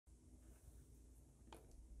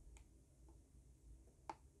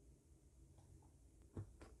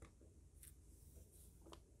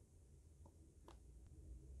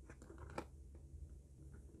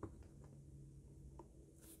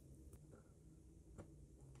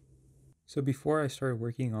So before I started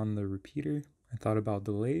working on the repeater, I thought about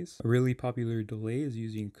delays. A really popular delay is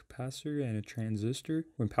using a capacitor and a transistor.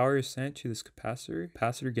 When power is sent to this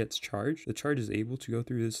capacitor gets charged. The charge is able to go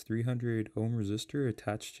through this 300 ohm resistor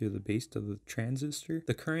attached to the base of the transistor.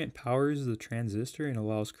 The current powers the transistor and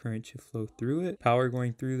allows current to flow through it. Power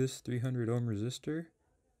going through this 300 ohm resistor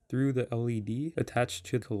through the LED attached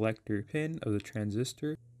to the collector pin of the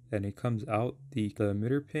transistor, and it comes out the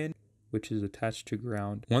emitter pin, which is attached to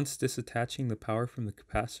ground. Once disattaching the power from the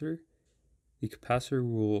capacitor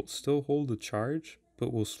will still hold the charge,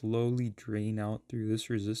 but will slowly drain out through this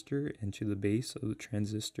resistor into the base of the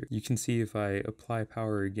transistor. You can see if I apply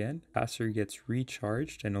power again, the capacitor gets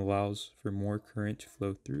recharged and allows for more current to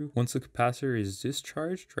flow through. Once the capacitor is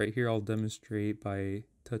discharged, right here I'll demonstrate by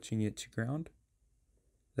touching it to ground,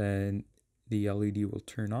 then the LED will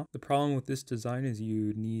turn off. The problem with this design is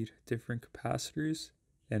you need different capacitors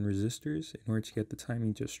and resistors in order to get the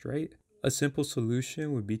timing just right. A simple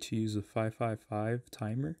solution would be to use a 555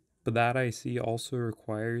 timer, but that IC also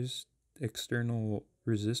requires external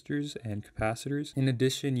resistors and capacitors. In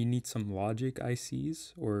addition, you need some logic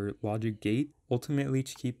ICs or logic gate. Ultimately,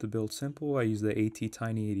 to keep the build simple, I use the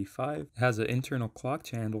Attiny 85. It has an internal clock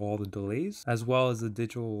to handle all the delays, as well as the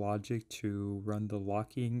digital logic to run the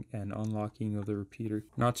locking and unlocking of the repeater.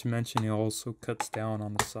 Not to mention, it also cuts down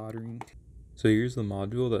on the soldering. So here's the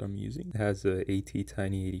module that I'm using. It has the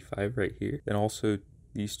Attiny 85 right here, and also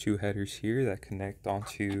these two headers here that connect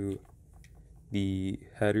onto the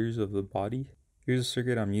headers of the body. Here's the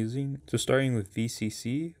circuit I'm using. So starting with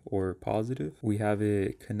VCC or positive, we have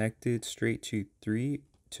it connected straight to 3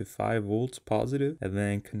 to 5 volts positive, and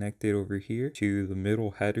then connected over here to the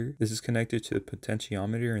middle header. This is connected to the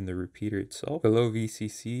potentiometer and the repeater itself. Below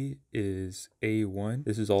VCC is A1.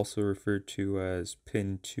 This is also referred to as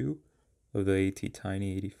pin 2 of the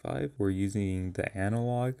Attiny 85. We're using the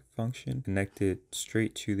analog function connected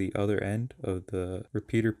straight to the other end of the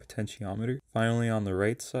repeater potentiometer. Finally, on the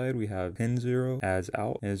right side, we have pin 0 as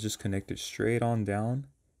out, and it's just connected straight on down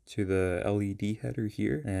to the LED header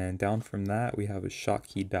here, and down from that we have a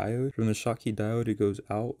Schottky diode. From the Schottky diode, it goes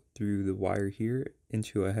out through the wire here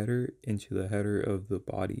into a header, into the header of the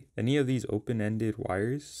body. Any of these open-ended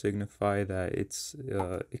wires signify that it's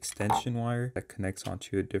extension wire that connects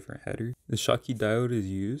onto a different header. The Schottky diode is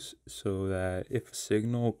used so that if a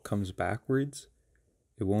signal comes backwards,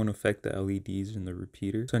 it won't affect the LEDs in the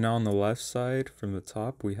repeater. So now on the left side from the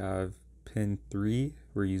top, we have pin 3.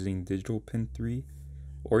 We're using digital pin 3.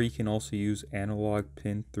 Or you can also use analog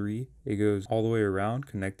pin 3. It goes all the way around,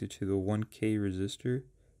 connected to the 1K resistor.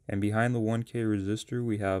 And behind the 1K resistor,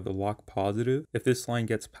 we have a lock positive. If this line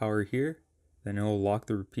gets power here, then it will lock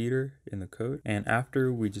the repeater in the code. And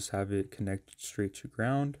after, we just have it connected straight to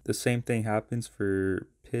ground. The same thing happens for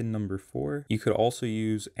pin number 4. You could also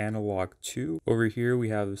use analog 2. Over here, we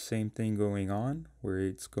have the same thing going on, where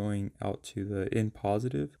it's going out to the in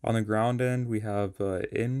positive. On the ground end, we have a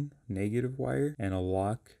in negative wire and a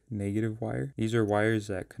lock negative wire. These are wires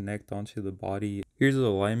that connect onto the body. Here's the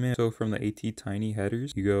alignment. So from the Attiny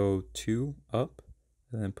headers, you go 2 up,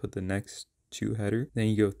 and then put the next 2 header. Then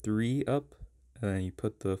you go 3 up, and then you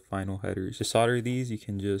put the final headers. To solder these, you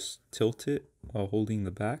can just tilt it while holding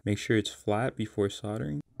the back. Make sure it's flat before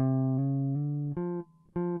soldering.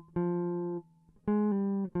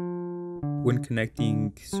 When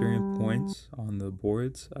connecting certain points on the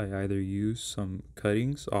boards, I either use some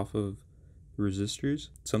cuttings off of resistors.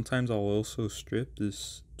 Sometimes I'll also strip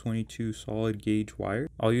this 22 solid gauge wire.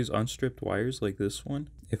 I'll use unstripped wires like this one.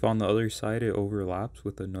 If on the other side it overlaps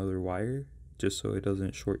with another wire, just so it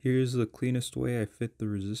doesn't short. Here's the cleanest way I fit the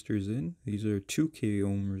resistors in. These are 2K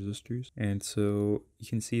ohm resistors, and so you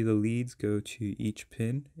can see the leads go to each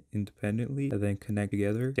pin independently and then connect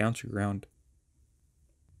together down to ground.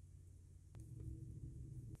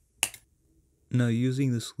 Now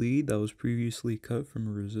using this lead that was previously cut from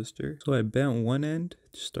a resistor, so I bent one end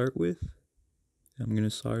to start with. I'm going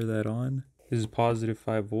to solder that on. This is positive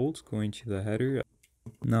 5 volts going to the header.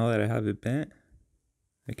 Now that I have it bent,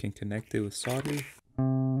 I can connect it with solder.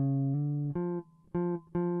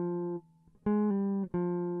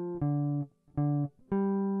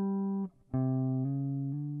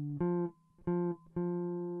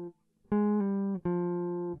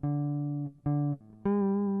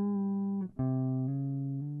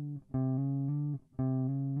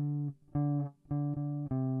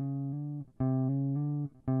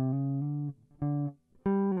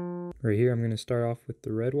 Right here, I'm going to start off with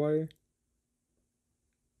the red wire,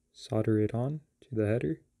 solder it on to the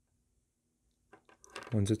header.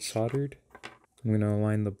 Once it's soldered, I'm going to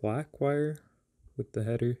align the black wire with the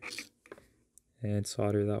header and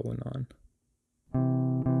solder that one on.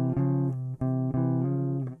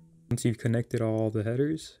 Once you've connected all the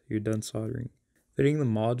headers, you're done soldering. Fitting the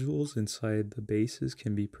modules inside the bases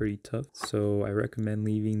can be pretty tough, so I recommend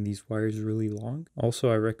leaving these wires really long. Also,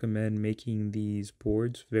 I recommend making these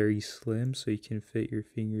boards very slim so you can fit your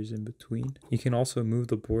fingers in between. You can also move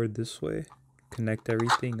the board this way, connect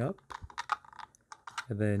everything up,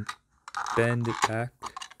 and then bend it back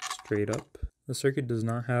straight up. The circuit does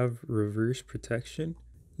not have reverse protection.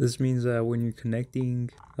 This means that when you're connecting,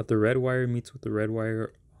 that the red wire meets with the red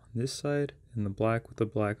wire on this side and the black with the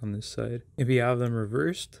black on this side. If you have them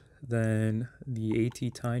reversed, then the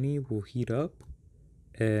Attiny will heat up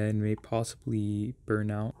and may possibly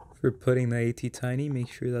burn out. For putting the Attiny,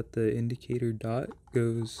 make sure that the indicator dot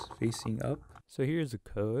goes facing up. So here's the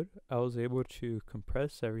code. I was able to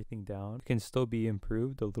compress everything down. It can still be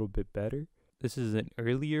improved a little bit better. This is an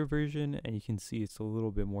earlier version and you can see it's a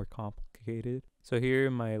little bit more complicated. So here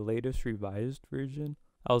in my latest revised version,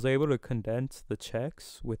 I was able to condense the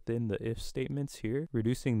checks within the if statements here,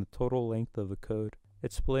 reducing the total length of the code.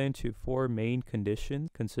 It's split into 4 main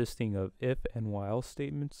conditions consisting of if and while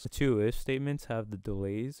statements. The 2 if statements have the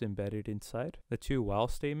delays embedded inside. The 2 while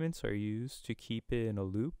statements are used to keep it in a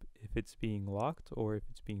loop if it's being locked or if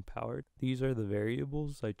it's being powered. These are the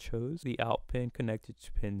variables I chose. The out pin connected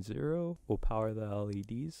to pin 0 will power the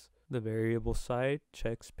LEDs. The variable side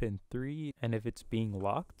checks pin 3 and if it's being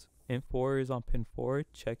locked. Int 4 is on pin 4,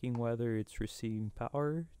 checking whether it's receiving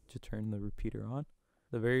power to turn the repeater on.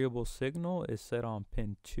 The variable signal is set on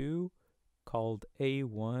pin 2, called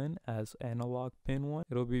A1 as analog pin 1.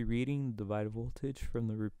 It'll be reading the divided voltage from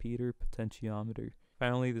the repeater potentiometer.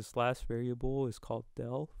 Finally, this last variable is called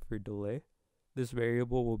del for delay. This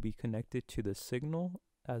variable will be connected to the signal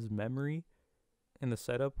as memory. In the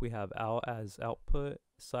setup, we have out as output,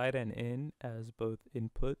 side and in as both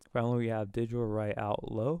input. Finally, we have digital write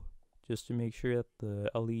out low, just to make sure that the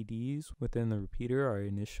LEDs within the repeater are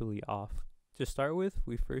initially off. To start with,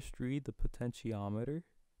 we first read the potentiometer.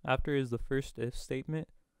 After is the first if statement.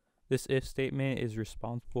 This if statement is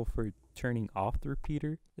responsible for turning off the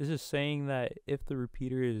repeater. This is saying that if the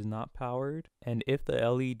repeater is not powered, and if the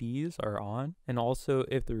LEDs are on, and also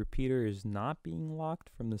if the repeater is not being locked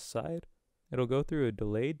from the side, it'll go through a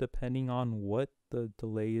delay depending on what the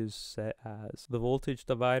delay is set as. The voltage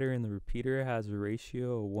divider in the repeater has a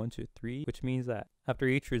ratio of 1 to 3, which means that after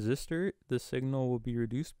each resistor, the signal will be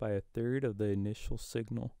reduced by 1/3 of the initial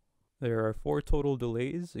signal. There are 4 total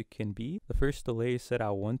delays it can be. The first delay is set at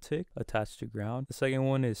 1 tick attached to ground. The second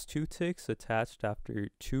one is 2 ticks attached after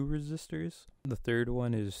 2 resistors. The third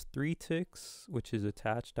one is 3 ticks, which is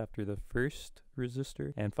attached after the first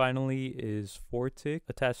resistor. And finally is 4 tick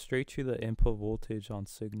attached straight to the input voltage on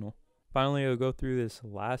signal. Finally, I'll go through this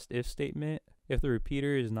last if statement. If the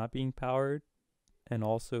repeater is not being powered and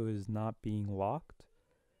also is not being locked,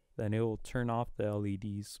 then it will turn off the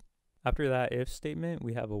LEDs. After that if statement,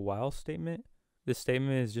 we have a while statement. This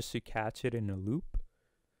statement is just to catch it in a loop.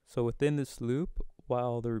 So within this loop,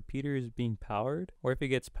 while the repeater is being powered, or if it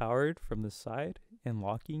gets powered from the side and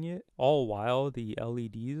locking it, all while the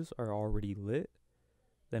LEDs are already lit,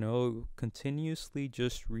 then it will continuously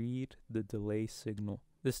just read the delay signal.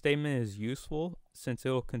 This statement is useful since it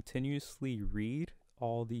will continuously read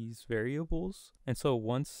all these variables, and so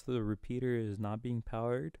once the repeater is not being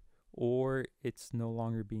powered or it's no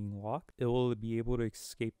longer being locked, it will be able to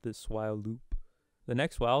escape this while loop. The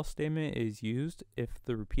next while statement is used if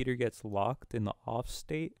the repeater gets locked in the off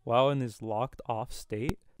state. While in this locked off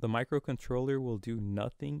state, the microcontroller will do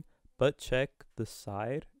nothing but check the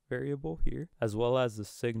side variable here as well as the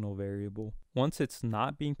signal variable. Once it's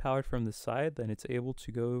not being powered from the side, then it's able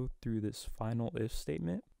to go through this final if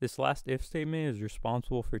statement. This last if statement is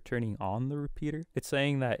responsible for turning on the repeater. It's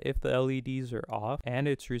saying that if the LEDs are off and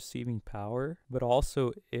it's receiving power, but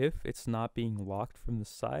also if it's not being locked from the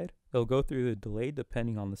side, it'll go through the delay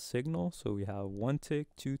depending on the signal. So we have 1 tick,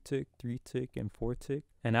 2 tick, 3 tick, and 4 tick.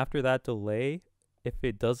 And after that delay, if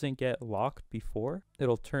it doesn't get locked before,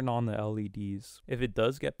 it'll turn on the LEDs. If it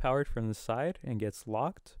does get powered from the side and gets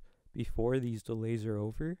locked before these delays are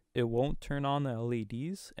over, it won't turn on the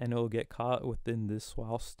LEDs and it'll get caught within this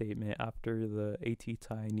while statement after the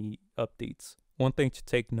Attiny updates. One thing to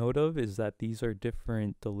take note of is that these are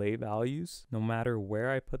different delay values. No matter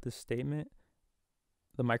where I put the statement,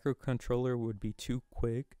 the microcontroller would be too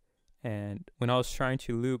quick, and when I was trying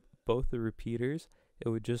to loop both the repeaters, it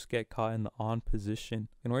would just get caught in the on position.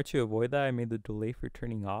 In order to avoid that, I made the delay for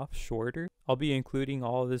turning off shorter. I'll be including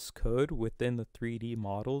all this code within the 3D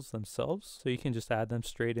models themselves, so you can just add them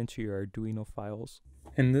straight into your Arduino files.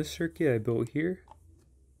 In this circuit I built here,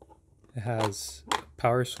 it has a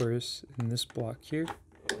power source in this block here.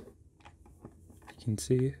 You can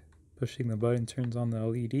see pushing the button turns on the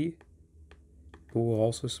LED. but will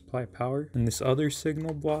also supply power. And this other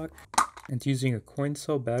signal block, it's using a coin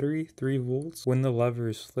cell battery, 3 volts. When the lever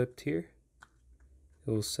is flipped here,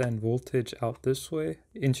 it will send voltage out this way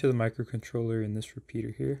into the microcontroller in this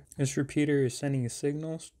repeater here. This repeater is sending a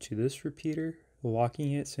signal to this repeater,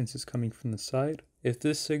 locking it since it's coming from the side. If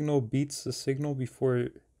this signal beats the signal before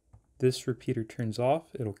this repeater turns off,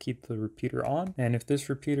 it'll keep the repeater on. And if this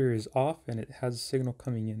repeater is off and it has a signal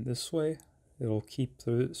coming in this way, it'll keep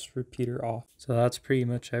this repeater off. So that's pretty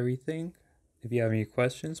much everything. If you have any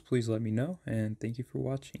questions, please let me know, and thank you for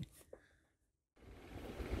watching.